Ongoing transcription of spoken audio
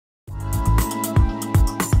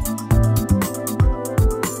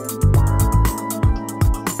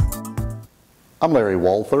I'm Larry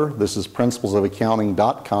Walther. This is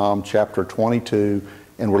principlesofaccounting.com, Chapter 22,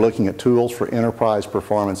 and we're looking at tools for enterprise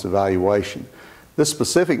performance evaluation. This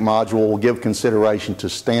specific module will give consideration to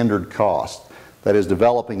standard cost, that is,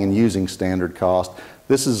 developing and using standard cost.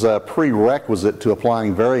 This is a prerequisite to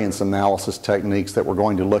applying variance analysis techniques that we're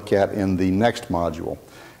going to look at in the next module.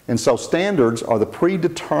 And so standards are the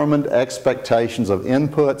predetermined expectations of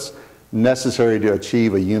inputs necessary to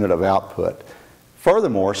achieve a unit of output.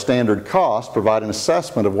 Furthermore, standard costs provide an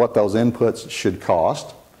assessment of what those inputs should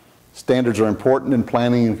cost. Standards are important in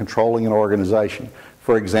planning and controlling an organization.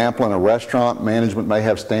 For example, in a restaurant, management may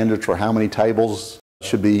have standards for how many tables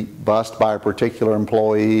should be bussed by a particular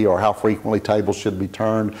employee or how frequently tables should be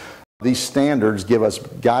turned. These standards give us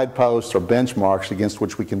guideposts or benchmarks against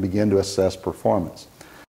which we can begin to assess performance.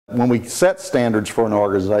 When we set standards for an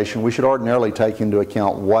organization, we should ordinarily take into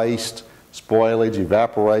account waste, spoilage,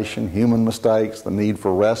 evaporation, human mistakes, the need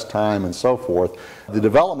for rest time, and so forth. The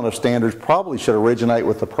development of standards probably should originate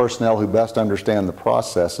with the personnel who best understand the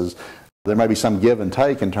processes. There may be some give and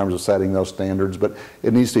take in terms of setting those standards, but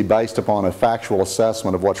it needs to be based upon a factual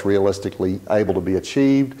assessment of what's realistically able to be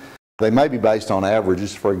achieved. They may be based on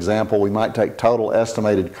averages. For example, we might take total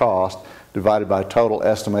estimated cost divided by total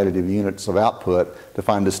estimated units of output to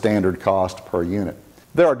find the standard cost per unit.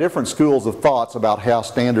 There are different schools of thoughts about how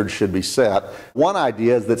standards should be set. One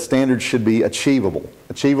idea is that standards should be achievable.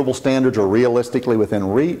 Achievable standards are realistically within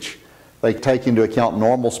reach. They take into account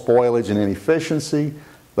normal spoilage and inefficiency.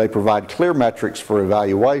 They provide clear metrics for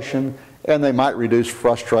evaluation, and they might reduce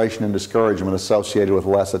frustration and discouragement associated with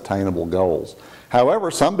less attainable goals.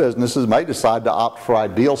 However, some businesses may decide to opt for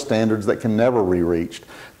ideal standards that can never be reached.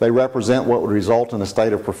 They represent what would result in a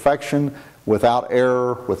state of perfection without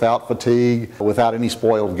error, without fatigue, without any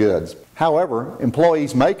spoiled goods. However,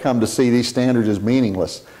 employees may come to see these standards as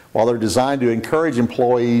meaningless. While they're designed to encourage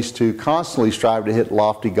employees to constantly strive to hit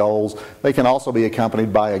lofty goals, they can also be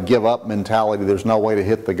accompanied by a give-up mentality. There's no way to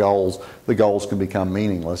hit the goals can become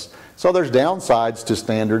meaningless. So there's downsides to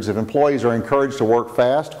standards. If employees are encouraged to work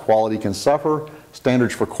fast, quality can suffer.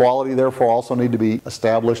 Standards for quality, therefore, also need to be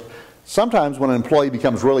established. Sometimes when an employee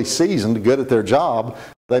becomes really seasoned, good at their job,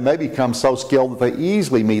 they may become so skilled that they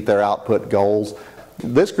easily meet their output goals.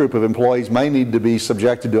 This group of employees may need to be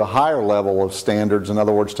subjected to a higher level of standards, in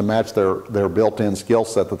other words, to match their built-in skill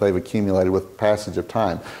set that they've accumulated with passage of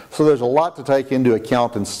time. So there's a lot to take into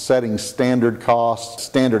account in setting standard costs,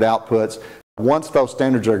 standard outputs. Once those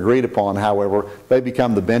standards are agreed upon, however, they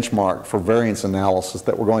become the benchmark for variance analysis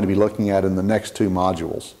that we're going to be looking at in the next two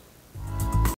modules.